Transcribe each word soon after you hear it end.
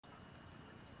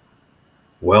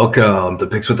Welcome to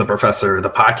Picks with the Professor,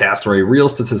 the podcast where a real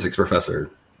statistics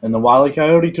professor and the Wile E.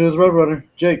 Coyote to his Roadrunner,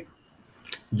 Jake,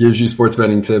 gives you sports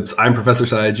betting tips. I'm Professor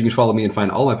Sides. You can follow me and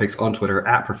find all my picks on Twitter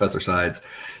at Professor Sides.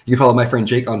 You can follow my friend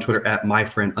Jake on Twitter at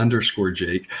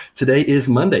myfriend_Jake. Today is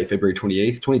Monday, February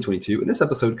 28th, 2022, and this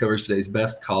episode covers today's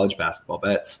best college basketball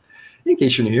bets. In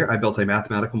case you're new here, I built a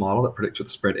mathematical model that predicts what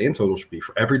the spread and total should be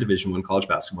for every Division I college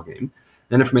basketball game.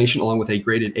 That information, along with a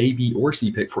graded A, B, or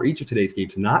C pick for each of today's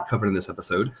games not covered in this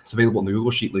episode, is available in the Google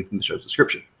Sheet link in the show's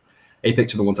description. A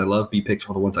picks are the ones I love, B picks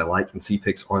are the ones I like, and C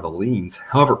picks are the leans.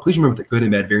 However, please remember that good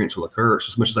and bad variance will occur.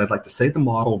 So as much as I'd like to say the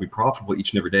model will be profitable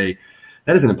each and every day,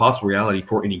 that is an impossible reality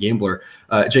for any gambler.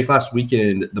 Jake, last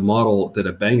weekend, the model did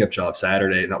a bang-up job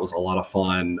Saturday, and that was a lot of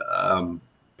fun.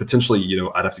 Potentially,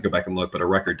 I'd have to go back and look, but a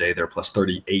record day there, plus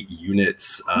 38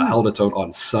 units. Held its own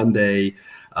on Sunday.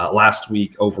 Last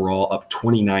week, overall, up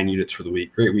 29 units for the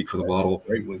week. Great week for the model.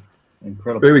 Great week.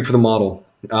 Incredible. Great week for the model.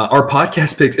 Our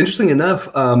podcast picks, interesting enough,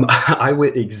 I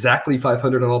went exactly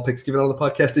 500 on all picks given on the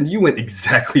podcast, and you went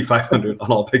exactly 500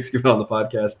 on all picks given on the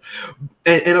podcast.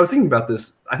 And I was thinking about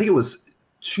this. I think it was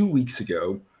 2 weeks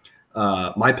ago.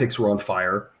 My picks were on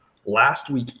fire. Last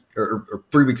week, or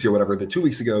 3 weeks ago, whatever, then 2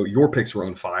 weeks ago, your picks were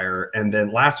on fire. And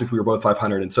then last week, we were both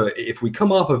 500. And so if we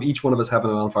come off of each one of us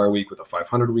having an on fire week with a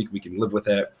 500 week, we can live with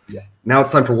that. Yeah. Now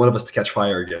it's time for one of us to catch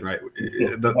fire again, right?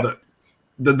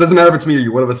 That doesn't matter if it's me or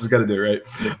you. One of us has got to do it,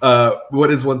 right? What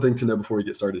is one thing to know before we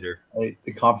get started here? Hey,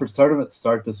 the conference tournaments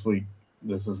start this week.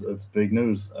 It's big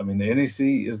news. I mean, the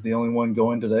NEC is the only one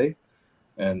going today,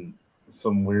 and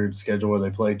some weird schedule where they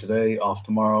play today, off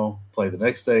tomorrow, play the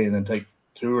next day, and then take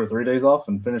 2 or 3 days off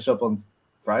and finish up on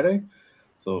Friday.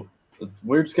 So it's a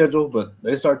weird schedule, but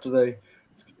they start today.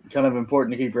 It's kind of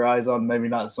important to keep your eyes on. Maybe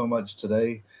not so much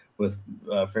today with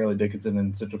Fairleigh Dickinson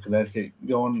and Central Connecticut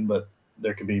going, but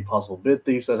there could be possible bid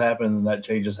thieves that happen, and that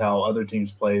changes how other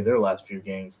teams play their last few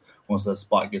games once that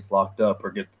spot gets locked up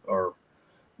or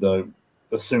the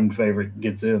assumed favorite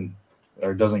gets in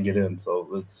or doesn't get in. So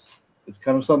it's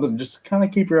kind of something just kind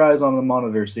of keep your eyes on the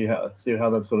monitor, see how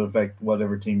that's going to affect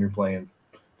whatever team you're playing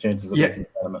chances of making the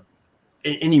tournament.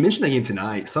 And you mentioned that game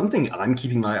tonight. Something I'm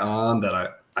keeping my eye on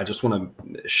that I just want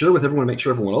to share with everyone, make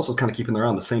sure everyone else is kind of keeping their eye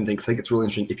on the same thing, because I think it's really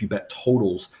interesting if you bet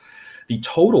totals. The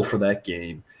total for that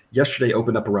game yesterday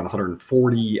opened up around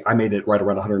 140. I made it right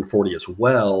around 140 as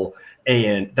well.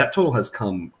 And that total has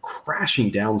come crashing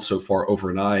down so far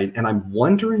overnight. And I'm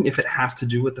wondering if it has to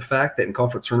do with the fact that in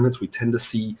conference tournaments, we tend to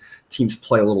see teams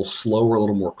play a little slower, a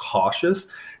little more cautious.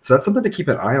 So that's something to keep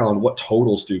an eye on what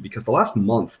totals do, because the last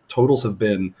month totals have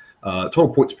been total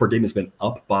points per game has been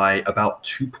up by about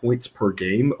 2 points per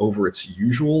game over its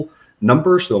usual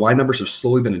numbers. So the line numbers have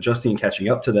slowly been adjusting and catching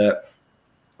up to that.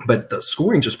 But the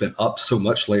scoring's just been up so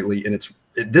much lately, and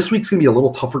this week's going to be a little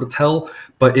tougher to tell,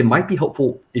 but it might be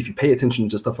helpful if you pay attention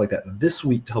to stuff like that this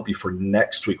week to help you for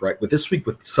next week, right? With this week,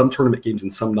 with some tournament games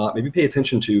and some not, maybe pay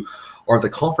attention to, are the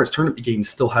conference tournament games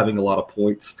still having a lot of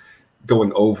points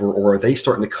going over, or are they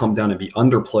starting to come down and be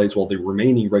underplays while the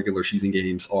remaining regular season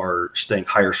games are staying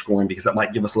higher scoring? Because that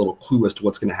might give us a little clue as to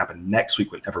what's going to happen next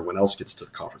week when everyone else gets to the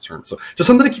conference tournament. So just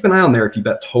something to keep an eye on there. If you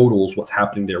bet totals, what's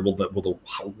happening there? Will the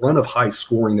run of high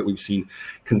scoring that we've seen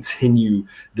continue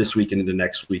this week and into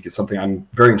next week? Is something I'm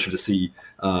very interested to see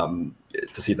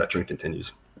if that trend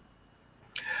continues.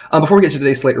 Before we get to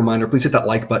today's slate reminder, please hit that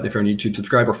like button if you're on YouTube,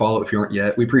 subscribe or follow if you aren't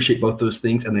yet. We appreciate both those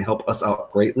things, and they help us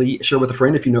out greatly. Share with a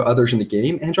friend if you know others in the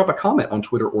game, and drop a comment on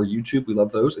Twitter or YouTube. We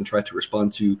love those and try to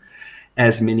respond to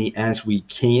as many as we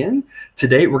can.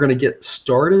 Today, we're going to get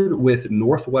started with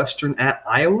Northwestern at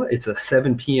Iowa. It's a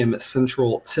 7 p.m.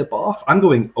 Central tip-off. I'm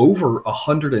going over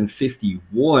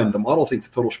 151. The model thinks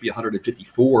the total should be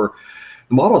 154.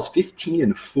 The model is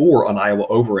 15-4 on Iowa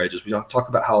over edges. We talk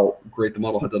about how great the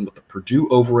model had done with the Purdue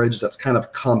over edges. That's kind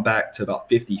of come back to about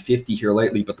 50-50 here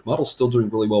lately, but the model's still doing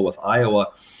really well with Iowa.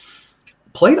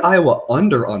 Played Iowa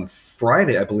under on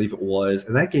Friday, I believe it was,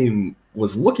 and that game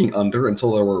was looking under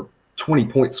until there were 20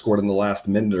 points scored in the last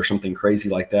minute or something crazy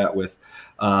like that with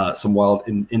some wild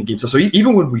in-game stuff. So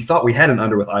even when we thought we had an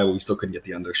under with Iowa, we still couldn't get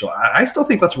the under. So I still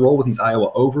think let's roll with these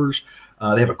Iowa overs.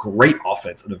 They have a great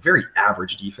offense and a very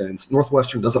average defense.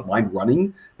 Northwestern doesn't mind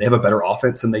running. They have a better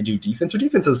offense than they do defense. Their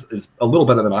defense is a little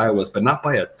better than Iowa's, but not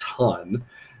by a ton.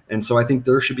 And so I think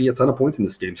there should be a ton of points in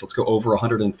this game. So let's go over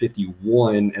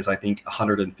 151, as I think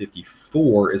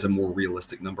 154 is a more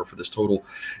realistic number for this total.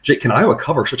 Jake, can Iowa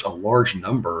cover such a large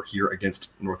number here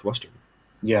against Northwestern?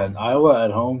 Yeah, and Iowa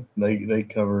at home, they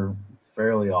cover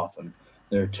fairly often.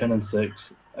 They're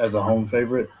 10-6 as a home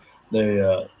favorite.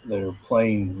 They're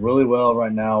playing really well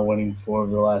right now, winning 4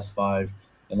 of their last 5.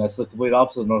 And that's the complete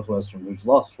opposite of Northwestern, who's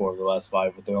lost 4 of the last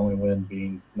 5, with their only win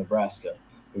being Nebraska,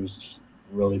 who's just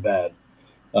really bad.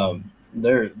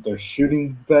 They're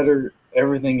shooting better.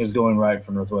 Everything is going right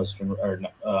for Northwestern or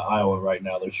Iowa right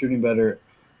now. They're shooting better.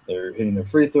 They're hitting their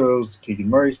free throws. Keegan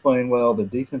Murray's playing well. The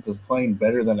defense is playing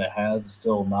better than it has. It's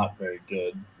still not very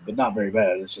good, but not very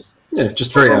bad. It's just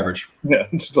very average. Yeah,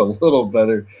 just a little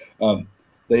better.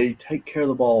 They take care of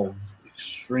the ball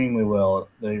extremely well.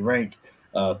 They rank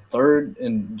third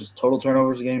in just total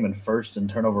turnovers a game and first in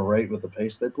turnover rate with the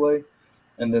pace they play.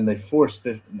 And then they force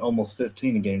almost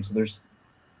 15 a game. So there's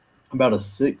about a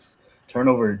 6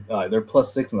 turnover. They're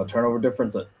 +6 in the turnover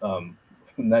difference.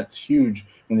 And that's huge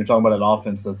when you're talking about an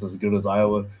offense that's as good as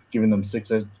Iowa. Giving them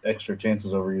 6 extra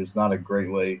chances over you is not a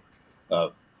great way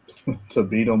to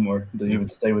beat them or to even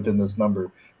stay within this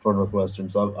number for Northwestern.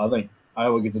 So I think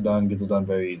Iowa gets it done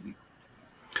very easy.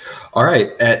 All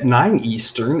right, at 9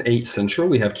 Eastern, 8 Central,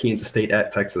 we have Kansas State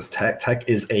at Texas Tech. Tech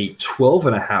is a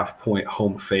 12.5-point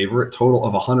home favorite, total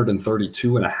of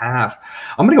 132.5.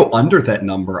 I'm going to go under that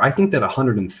number. I think that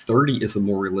 130 is a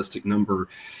more realistic number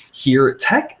here.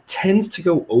 Tech tends to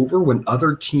go over when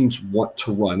other teams want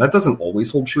to run. That doesn't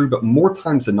always hold true, but more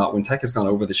times than not, when Tech has gone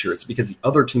over this year, it's because the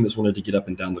other team has wanted to get up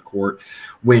and down the court.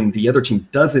 When the other team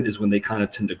doesn't is when they kind of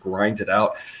tend to grind it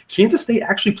out. Kansas State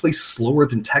actually plays slower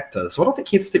than Tech does, so I don't think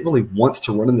Kansas State really wants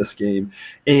to run in this game.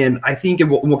 And I think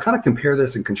we'll kind of compare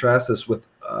this and contrast this with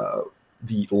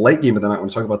the late game of the night when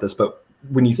we talk about this, but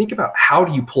when you think about how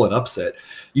do you pull an upset,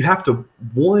 you have to,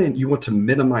 one, you want to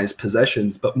minimize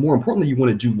possessions, but more importantly, you want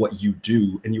to do what you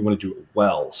do, and you want to do it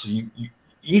well. So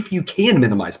if you can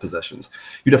minimize possessions,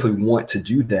 you definitely want to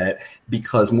do that,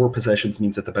 because more possessions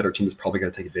means that the better team is probably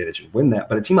going to take advantage and win that.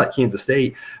 But a team like Kansas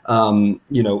State,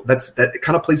 that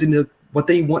kind of plays into what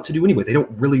they want to do anyway. They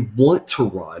don't really want to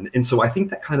run. And so I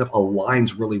think that kind of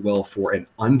aligns really well for an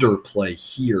underplay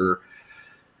here.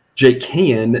 Jake,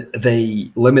 can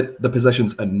they limit the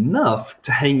possessions enough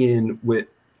to hang in with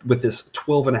this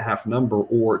 12.5 number,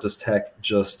 or does Tech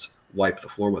just wipe the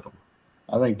floor with them?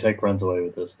 I think Tech runs away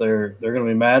with this. They're going to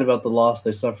be mad about the loss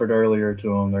they suffered earlier to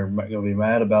them. They're going to be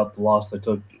mad about the loss they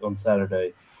took on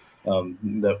Saturday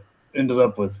that ended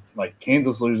up with like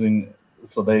Kansas losing.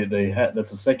 So they had,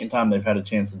 that's the second time they've had a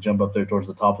chance to jump up there towards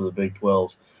the top of the Big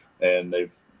 12, and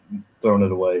they've thrown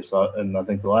it away. So, and I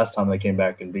think the last time they came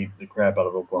back and beat the crap out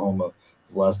of Oklahoma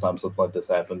was the last time something like this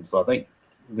happened. So I think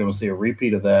we're going to see a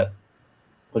repeat of that,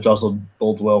 which also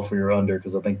bodes well for your under,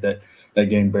 because I think that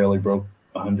game barely broke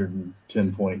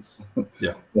 110 points.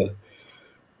 Yeah. But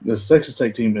this Texas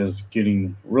Tech team is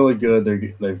getting really good.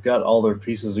 They've got all their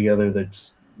pieces together. They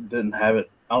just didn't have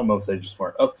it. I don't know if they just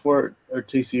weren't up for it or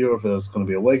TCU, or if it was going to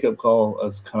be a wake-up call.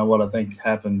 That's kind of what I think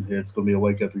happened here. It's going to be a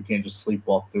wake-up. You can't just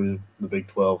sleepwalk through the Big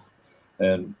 12.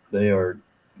 And they are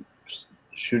just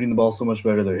shooting the ball so much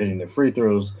better. They're hitting their free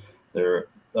throws. They're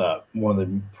one of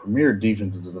the premier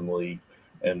defenses in the league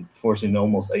and forcing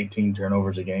almost 18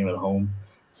 turnovers a game at home.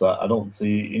 So I don't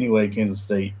see any way Kansas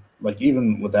State, like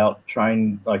even without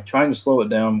trying to slow it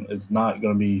down, is not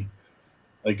going to be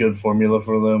a good formula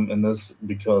for them in this,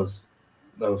 because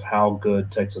of how good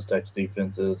Texas Tech's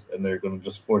defense is, and they're going to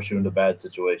just force you into bad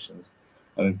situations.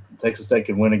 I mean, Texas Tech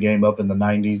can win a game up in the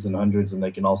 90s and hundreds, and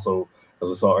they can also, as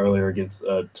we saw earlier against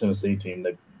a Tennessee team,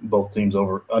 both teams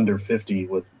under 50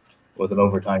 with an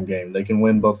overtime game. They can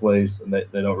win both ways, and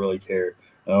they don't really care.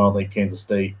 And I don't think Kansas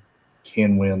State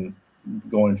can win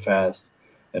going fast,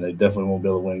 and they definitely won't be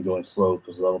able to win going slow,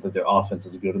 because I don't think their offense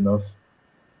is good enough.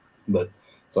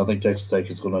 So I think Texas Tech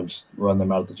is going to just run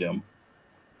them out of the gym.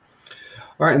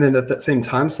 All right, and then at that same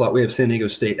time slot, we have San Diego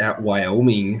State at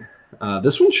Wyoming.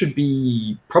 This one should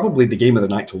be probably the game of the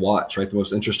night to watch, right? The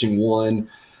most interesting one.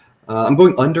 I'm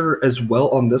going under as well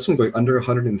on this one, going under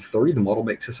 130. The model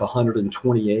makes us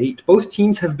 128. Both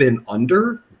teams have been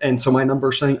under, and so my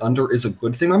number saying under is a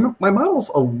good thing. My model's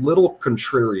a little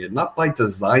contrarian, not by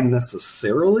design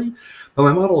necessarily, but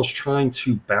my model is trying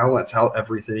to balance out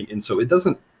everything, and so it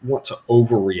doesn't want to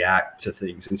overreact to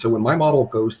things. And so when my model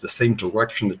goes the same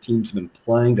direction the team's been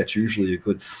playing, that's usually a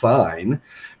good sign,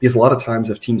 because a lot of times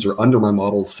if teams are under my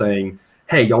model saying,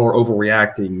 hey, y'all are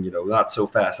overreacting, not so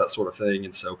fast, that sort of thing.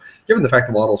 And so given the fact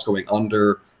the model is going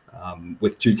under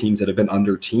with two teams that have been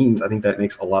under teams, I think that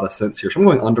makes a lot of sense here. So I'm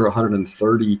going under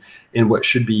 130 in what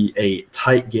should be a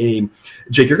tight game.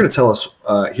 Jake, you're going to tell us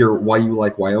here why you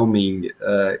like Wyoming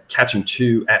catching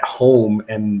 2 at home.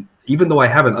 And even though I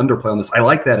have an underplay on this, I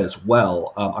like that as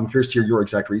well. I'm curious to hear your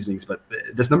exact reasonings, but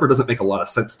this number doesn't make a lot of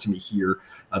sense to me here.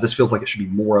 This feels like it should be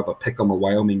more of a pick 'em, or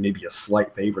Wyoming maybe a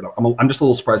slight favorite. I'm just a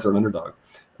little surprised they're an underdog.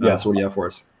 Yeah. So what do you have for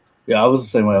us? Yeah, I was the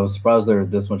same way. I was surprised they were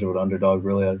this much of an underdog,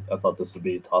 really. I thought this would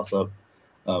be a toss-up.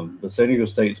 But San Diego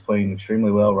State's playing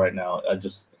extremely well right now.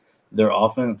 Their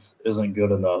offense isn't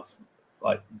good enough.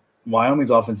 Like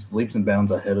Wyoming's offense is leaps and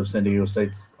bounds ahead of San Diego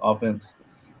State's offense,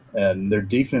 and their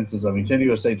defense is. I mean, San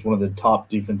Diego State's one of the top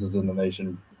defenses in the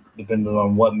nation. Depending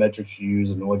on what metrics you use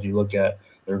and what you look at,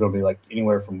 they're going to be like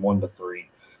anywhere from 1 to 3.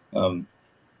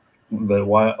 But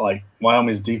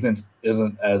Wyoming's defense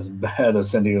isn't as bad as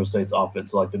San Diego State's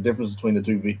offense. So like the difference between the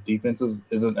two defenses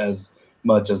isn't as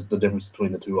much as the difference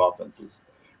between the two offenses.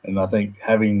 And I think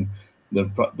having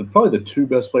probably the two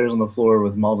best players on the floor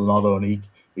with Maldonado and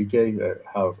Ike, or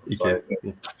how sorry,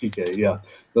 Ike, yeah,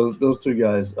 those two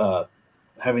guys.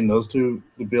 Having those two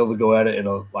to be able to go at it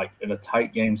in a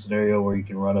tight game scenario where you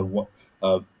can run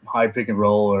a high pick and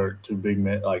roll or two big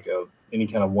men, any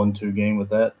kind of 1-2 game with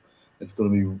that, it's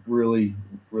going to be really,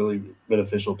 really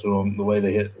beneficial to them. The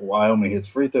way Wyoming hits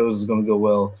free throws is going to go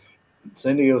well.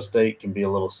 San Diego State can be a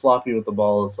little sloppy with the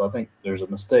ball, so I think there's a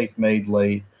mistake made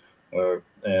late, or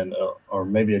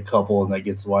maybe a couple, and that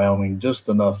gets Wyoming just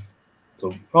enough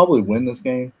to probably win this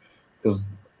game, because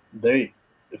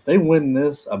if they win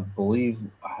this, I believe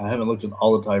I haven't looked at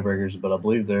all the tiebreakers, but I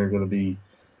believe they're going to be.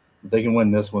 If they can win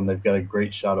this one, they've got a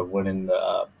great shot of winning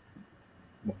the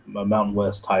Mountain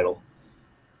West title.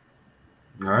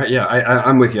 All right, yeah,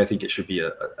 I'm with you. I think it should be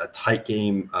a tight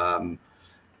game.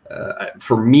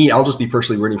 For me, I'll just be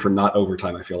personally rooting for not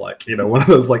overtime. I feel like, one of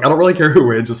those, like, I don't really care who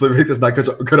wins, just make this not go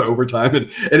to overtime.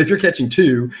 And if you're catching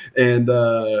 2 and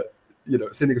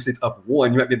San Diego State's up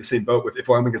 1, you might be in the same boat with if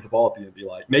Wyoming gets the ball at the end, be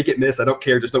like, make it miss. I don't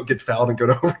care. Just don't get fouled and go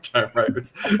to overtime, right?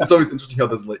 It's always interesting how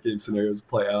those late game scenarios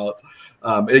play out.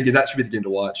 And again, that should be the game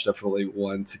to watch. Definitely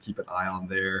one to keep an eye on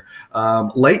there.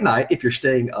 Late night, if you're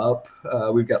staying up,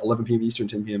 we've got 11 p.m. Eastern,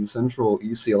 10 p.m. Central.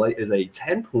 UCLA is a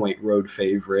 10-point road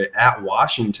favorite at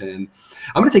Washington.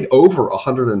 I'm going to take over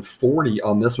 140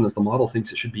 on this one, as the model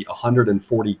thinks it should be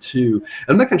 142. And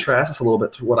I'm going to contrast this a little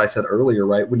bit to what I said earlier,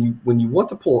 right? When you want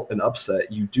to pull an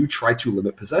upset, you do try to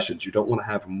limit possessions. You don't want to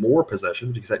have more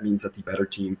possessions because that means that the better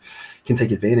team can take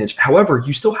advantage. However,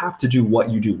 you still have to do what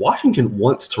you do. Washington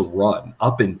wants to run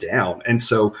up and down. And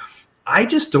so I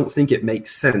just don't think it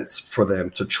makes sense for them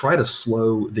to try to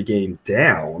slow the game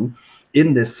down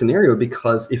in this scenario,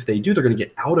 because if they do, they're going to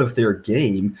get out of their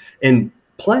game. And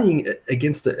playing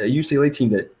against a UCLA team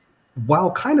that,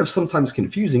 while kind of sometimes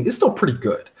confusing, is still pretty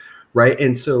good, right?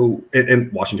 And so,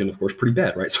 and Washington, of course, pretty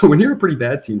bad, right? So when you're a pretty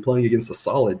bad team playing against a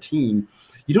solid team,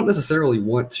 you don't necessarily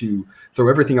want to throw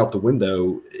everything out the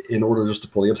window in order just to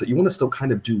pull the upset. You want to still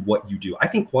kind of do what you do. I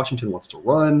think Washington wants to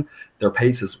run. Their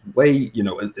pace is way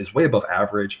above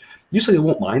average. UCLA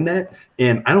won't mind that,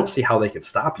 and I don't see how they can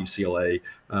stop UCLA.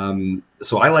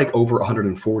 So I like over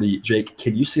 140. Jake,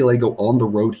 can UCLA go on the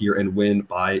road here and win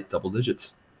by double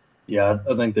digits? Yeah,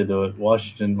 I think they do it.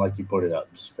 Washington, like you pointed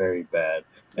out, just very bad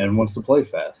and wants to play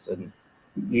fast, and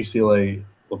UCLA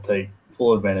will take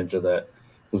full advantage of that.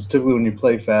 Because typically when you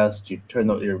play fast, you turn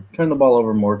the ball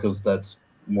over more, because that's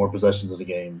more possessions of the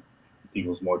game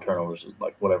equals more turnovers,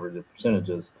 like whatever the percentage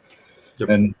is. Yep.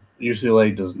 And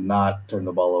UCLA does not turn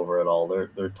the ball over at all.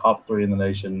 They're top 3 in the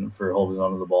nation for holding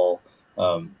onto the ball.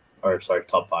 Top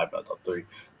 5, not top 3.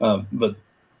 But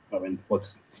I mean,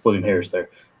 what's splitting hairs there?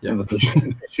 Yeah. But they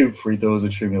shoot free throws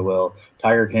extremely well.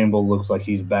 Tiger Campbell looks like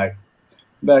he's back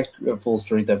at full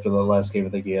strength after the last game. I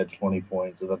think he had 20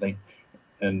 points,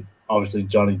 and obviously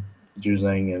Johnny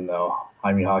Juzang and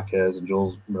Jaime Jaquez and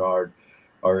Jules Bernard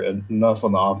are enough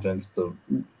on the offense to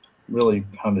really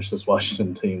punish this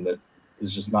Washington team that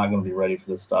is just not going to be ready for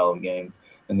this style of game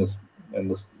and this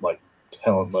like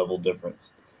talent level difference.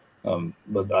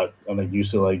 But I think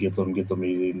UCLA gets them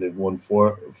easy. They've won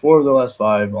four of the last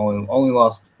 5. Only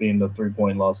loss being the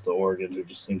 3-point loss to Oregon, who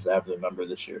just seems to have their number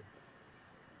this year.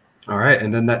 All right,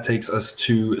 and then that takes us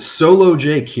to solo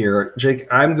Jake here. Jake,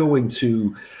 I'm going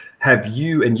to have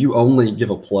you and you only give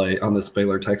a play on this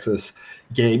Baylor Texas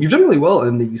game. You've done really well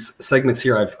in these segments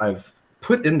here. I've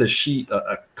put in the sheet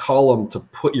a column to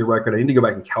put your record. I need to go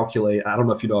back and calculate. I don't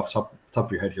know if you know off the top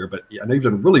of your head here, but I know you've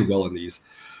done really well in these.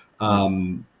 I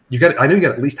know you got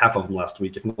at least half of them last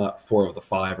week, if not 4 of the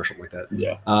 5 or something like that.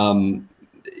 Yeah.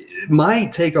 My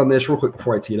take on this real quick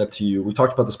before I tee it up to you, we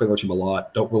talked about the Baylor team a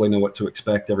lot. Don't really know what to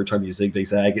expect every time you zig, they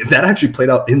zag. That actually played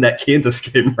out in that Kansas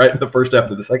game, right, in the first half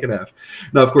of the second half.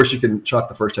 Now, of course, you can chalk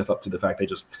the first half up to the fact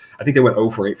I think they went 0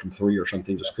 for 8 from 3 or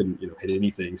something, just couldn't hit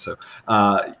anything. So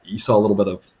you saw a little bit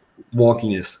of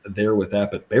wonkiness there with that,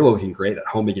 but Baylor looking great at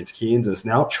home against Kansas.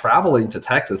 Now traveling to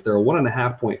Texas, they're a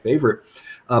 1.5-point favorite.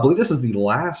 I believe this is the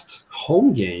last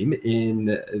home game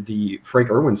in the Frank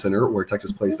Irwin Center where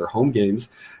Texas plays their home games.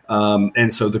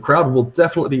 And so the crowd will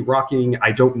definitely be rocking.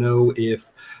 I don't know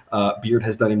if Beard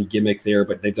has done any gimmick there,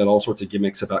 but they've done all sorts of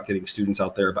gimmicks about getting students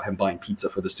out there, about him buying pizza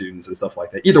for the students and stuff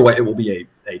like that. Either way, it will be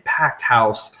a packed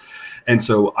house. And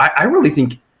so I really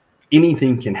think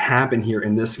anything can happen here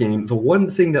in this game. The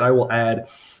one thing that I will add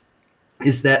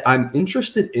is that I'm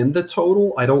interested in the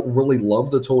total. I don't really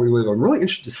love the total. I'm really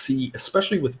interested to see,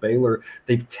 especially with Baylor,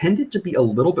 they've tended to be a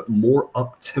little bit more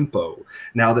up-tempo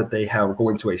now that they have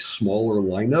going to a smaller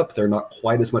lineup. They're not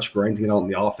quite as much grinding it out on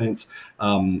the offense.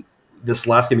 This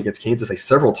last game against Kansas, they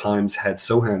several times had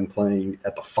Sohan playing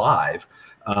at the 5.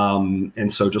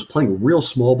 And so just playing real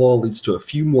small ball leads to a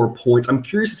few more points. I'm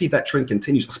curious to see if that trend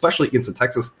continues, especially against a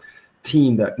Texas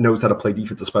team that knows how to play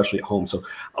defense, especially at home. So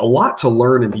a lot to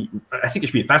learn, and I think it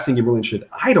should be a fascinating game. Really interested.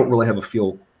 I don't really have a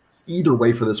feel either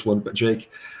way for this one, but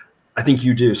Jake, I think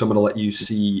you do. So I'm going to let you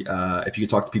see if you could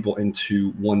talk the people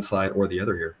into one side or the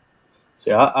other here.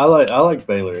 See, I like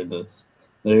Baylor in this.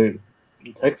 Their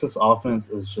Texas offense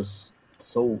is just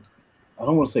so, I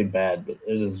don't want to say bad, but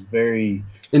it is very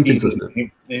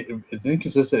inconsistent. It's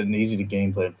inconsistent and easy to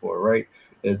game plan for, right?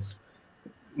 It's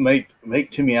make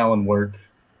Timmy Allen work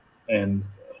and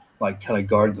like kind of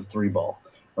guard the 3 ball,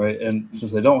 right? And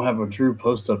since they don't have a true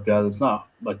post-up guy that's not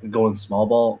like the going small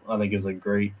ball, I think is a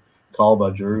great call by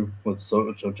Drew with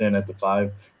Sohan at the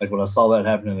 5. Like when I saw that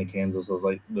happening in Kansas, I was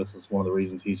like, this is one of the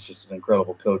reasons he's just an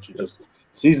incredible coach. He just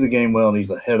sees the game well, and he's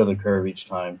ahead of the curve each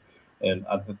time. And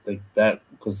I think that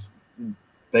because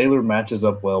Baylor matches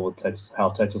up well with Texas, how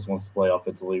Texas wants to play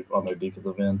offensively on their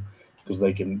defensive end, because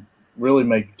they can really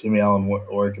make Timmy Allen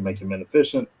work and make him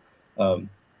inefficient.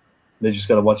 They just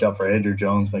got to watch out for Andrew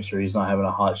Jones, make sure he's not having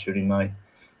a hot shooting night.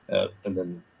 And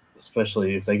then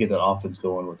especially if they get that offense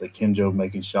going with Akinjo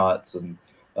making shots, and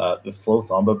if Flo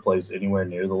Thamba plays anywhere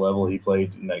near the level he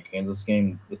played in that Kansas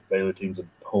game, this Baylor team's a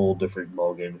whole different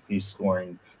ball game. If he's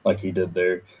scoring like he did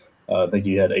there, I think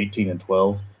he had 18 and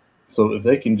 12. So if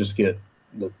they can just get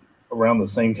around the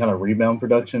same kind of rebound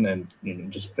production and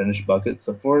just finish buckets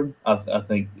up for him, I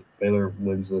think Baylor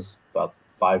wins this about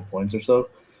 5 points or so.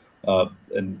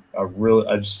 And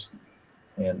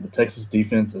the Texas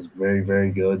defense is very,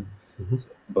 very good,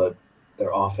 but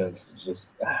their offense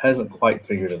just hasn't quite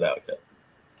figured it out yet.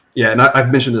 Yeah, and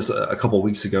I've mentioned this a couple of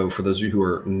weeks ago. For those of you who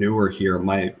are newer here,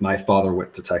 my father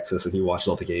went to Texas and he watched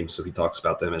all the games, so he talks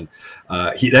about them. And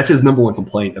that's his number one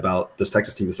complaint about this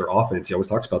Texas team is their offense. He always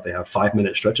talks about they have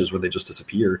 5-minute stretches where they just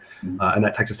disappear. And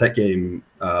that Texas Tech game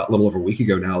a little over a week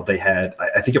ago now, they had,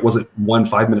 I think it wasn't 1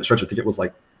 5-minute stretch. I think it was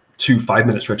like 2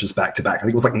 5-minute stretches back to back. I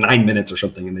think it was like 9 minutes or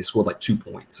something, and they scored like 2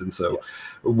 points. And so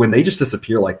when they just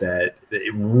disappear like that,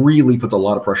 it really puts a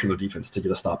lot of pressure on their defense to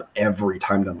get a stop every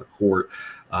time down the court.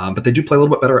 But they do play a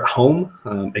little bit better at home.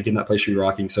 Again, that place should be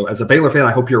rocking. So as a Baylor fan,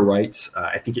 I hope you're right.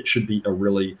 I think it should be a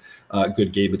really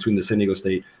good game between the San Diego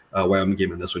State Wyoming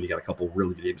game and this one. You got a couple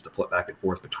really good games to flip back and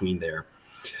forth between there.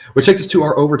 Which takes us to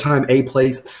our overtime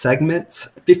A-Plays segments,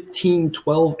 15,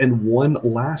 12, and 1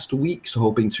 last week. So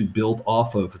hoping to build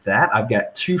off of that. I've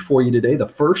got 2 for you today. The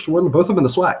first one, both of them in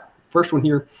the SWAC. First one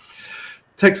here,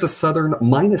 Texas Southern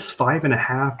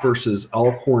 -5.5 versus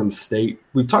Alcorn State.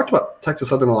 We've talked about Texas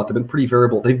Southern a lot. They've been pretty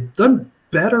variable. They've done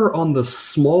better on the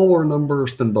smaller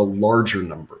numbers than the larger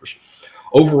numbers.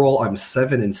 Overall, I'm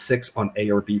 7-6 on A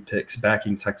or B picks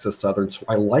backing Texas Southern. So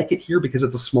I like it here because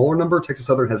it's a smaller number. Texas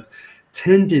Southern has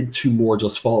tended to more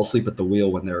just fall asleep at the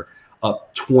wheel when they're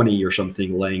up 20 or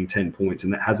something, laying 10 points,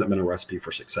 and that hasn't been a recipe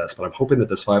for success. But I'm hoping that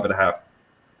this 5.5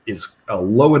 is a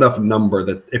low enough number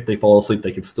that if they fall asleep,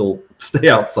 they can still stay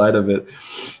outside of it.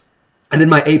 And then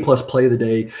my A-plus play of the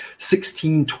day,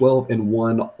 16, 12, and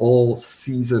 1 all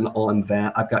season on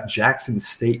that. I've got Jackson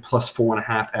State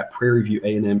 +4.5 at Prairie View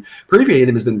A&M. Prairie View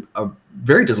A&M has been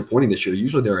very disappointing this year.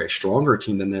 Usually they're a stronger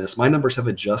team than this. My numbers have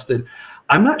adjusted.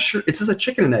 I'm not sure. It's just a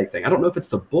chicken and egg thing. I don't know if it's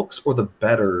the books or the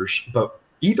bettors, but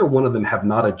either one of them have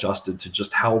not adjusted to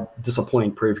just how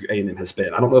disappointing Prairie View A&M has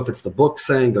been. I don't know if it's the books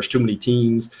saying there's too many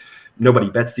teams, nobody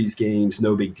bets these games,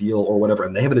 no big deal or whatever,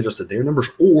 and they haven't adjusted their numbers,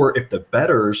 or if the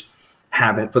bettors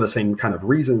haven't for the same kind of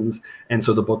reasons, and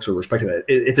so the books are respecting that.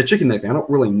 It's a chicken egg thing. I don't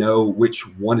really know which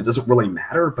one. It doesn't really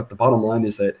matter, but the bottom line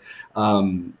is that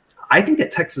I think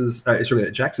that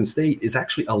that Jackson State is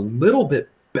actually a little bit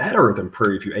better than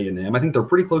Prairie View A&M. I think they're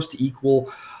pretty close to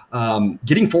equal.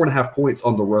 Getting 4.5 points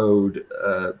on the road,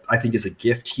 I think, is a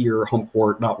gift here. Home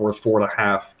court not worth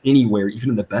 4.5 anywhere.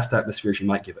 Even in the best atmospheres, you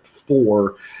might give it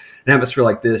 4. An atmosphere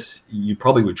like this, you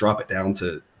probably would drop it down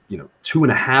to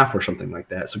 2.5 or something like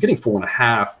that. So getting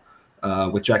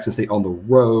 4.5 with Jackson State on the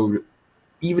road,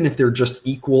 even if they're just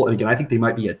equal, and again, I think they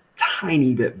might be a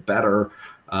tiny bit better.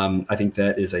 I think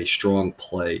that is a strong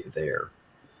play there.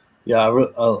 Yeah,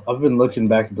 I've been looking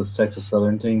back at this Texas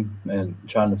Southern team and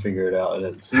trying to figure it out, and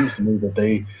it seems to me that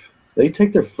they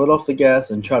take their foot off the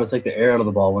gas and try to take the air out of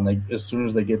the ball as soon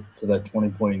as they get to that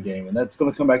 20-point game, and that's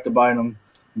going to come back to bite them.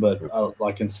 But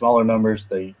like in smaller numbers,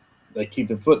 they keep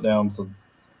their foot down. So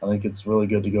I think it's really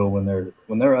good to go when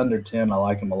they're under 10. I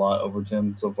like them a lot. Over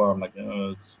 10 so far, I'm like,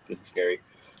 oh, it's getting scary.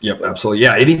 Yep, absolutely.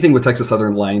 Yeah, anything with Texas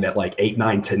Southern laying that like 8,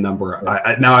 9, 10 number.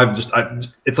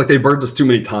 It's like they burned us too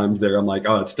many times there. I'm like,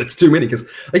 oh, it's too many because,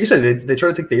 like you said, they try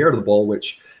to take the air out of the ball,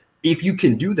 which if you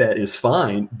can do that is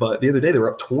fine. But the other day they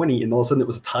were up 20, and all of a sudden it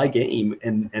was a tie game,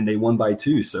 and they won by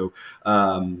 2. So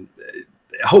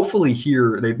hopefully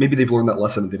here maybe they've learned that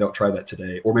lesson and they don't try that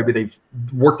today, or maybe they've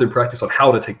worked in practice on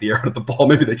how to take the air out of the ball.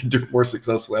 Maybe they can do it more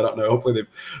successfully. I don't know. Hopefully they've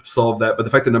solved that. But the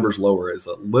fact the number's lower is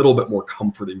a little bit more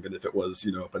comforting than if it was,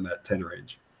 up in that 10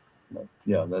 range.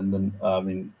 Yeah. Then I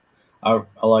mean, I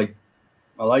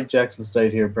like Jackson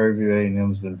State here. Prairie View A&M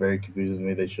has been very confusing to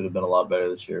me. They should have been a lot better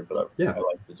this year, but I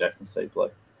like the Jackson State play.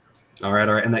 All right.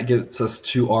 And that gets us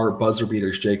to our buzzer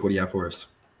beaters. Jake, what do you have for us?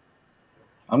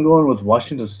 I'm going with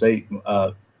Washington State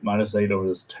 -8 over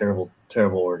this terrible,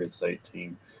 terrible Oregon State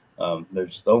team. They're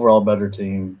just the overall better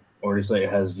team. Oregon State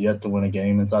has yet to win a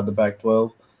game inside the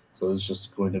Pac-12, so it's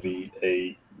just going to be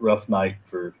a rough night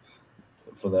for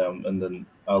them. And then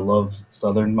I love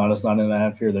Southern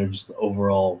 -9.5 here. They're just the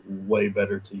overall way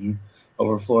better team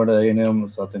over Florida A&M,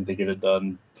 so I think they get it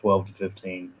done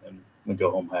 12-15 and we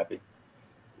go home happy.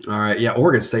 All right. Yeah,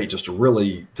 Oregon State just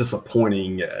really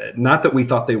disappointing. Not that we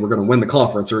thought they were going to win the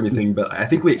conference or anything, but I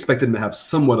think we expected them to have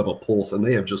somewhat of a pulse, and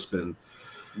they have just been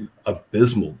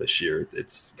abysmal this year.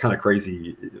 It's kind of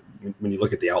crazy when you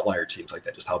look at the outlier teams like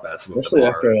that, just how bad some of them are. Especially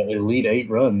after an Elite 8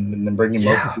 run and then bringing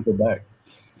most people back.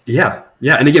 Yeah.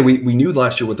 And again, we knew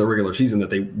last year with the regular season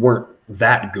that they weren't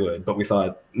that good, but we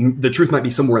thought the truth might be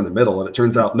somewhere in the middle, and it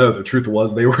turns out no, the truth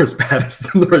was they were as bad as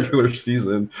in the regular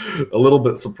season. A little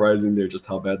bit surprising there just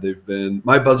how bad they've been.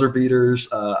 My buzzer beaters,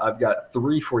 I've got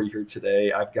 3 for you here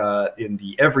today. I've got in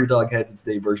the Every Dog Has Its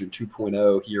Day version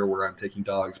 2.0 here, where I'm taking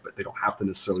dogs, but they don't have to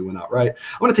necessarily win outright.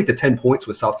 I'm going to take the 10 points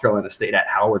with South Carolina State at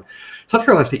Howard. South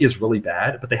Carolina State is really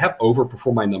bad, but they have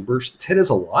overperformed my numbers. 10 is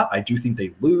a lot. I do think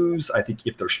they lose. I think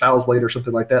if there's fouls late or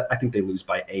something like that, I think they lose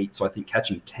by 8. So I think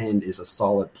catching 10 is a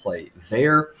solid play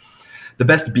there. The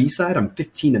best B side, I'm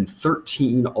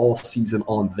 15-13 all season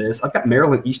on this. I've got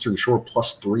Maryland Eastern Shore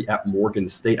 +3 at Morgan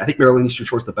State. I think Maryland Eastern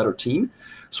Shore is the better team,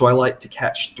 so I like to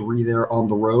catch 3 there on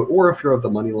the road. Or if you're of the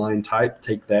money line type,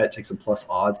 take that, take some plus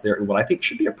odds there in what I think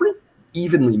should be a pretty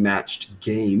evenly matched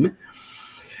game.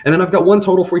 And then I've got one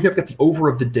total for you. I've got the over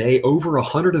of the day, over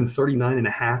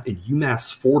 139.5 in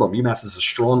UMass Fordham. UMass is a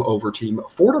strong over team.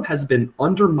 Fordham has been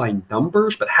under my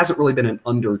numbers, but hasn't really been an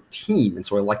under team. And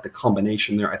so I like the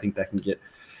combination there. I think that can get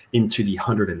into the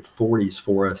 140s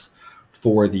for us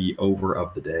for the over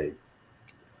of the day.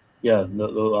 Yeah,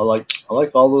 I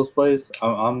like all those plays.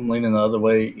 I'm leaning the other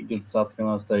way against South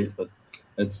Carolina State, but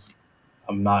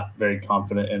I'm not very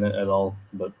confident in it at all.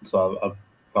 But so I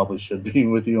probably should be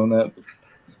with you on that. But,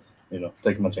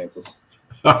 taking my chances.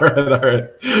 All right.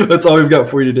 That's all we've got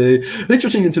for you today. Thanks for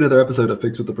tuning into another episode of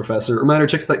Picks with the Professor. Reminder,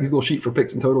 check out that Google Sheet for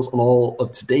picks and totals on all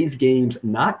of today's games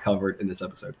not covered in this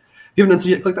episode. If you haven't done so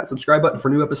yet, click that subscribe button for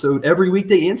a new episode every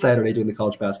weekday and Saturday during the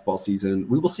college basketball season.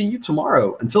 We will see you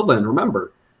tomorrow. Until then,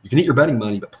 remember, you can eat your betting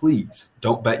money, but please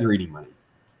don't bet your eating money.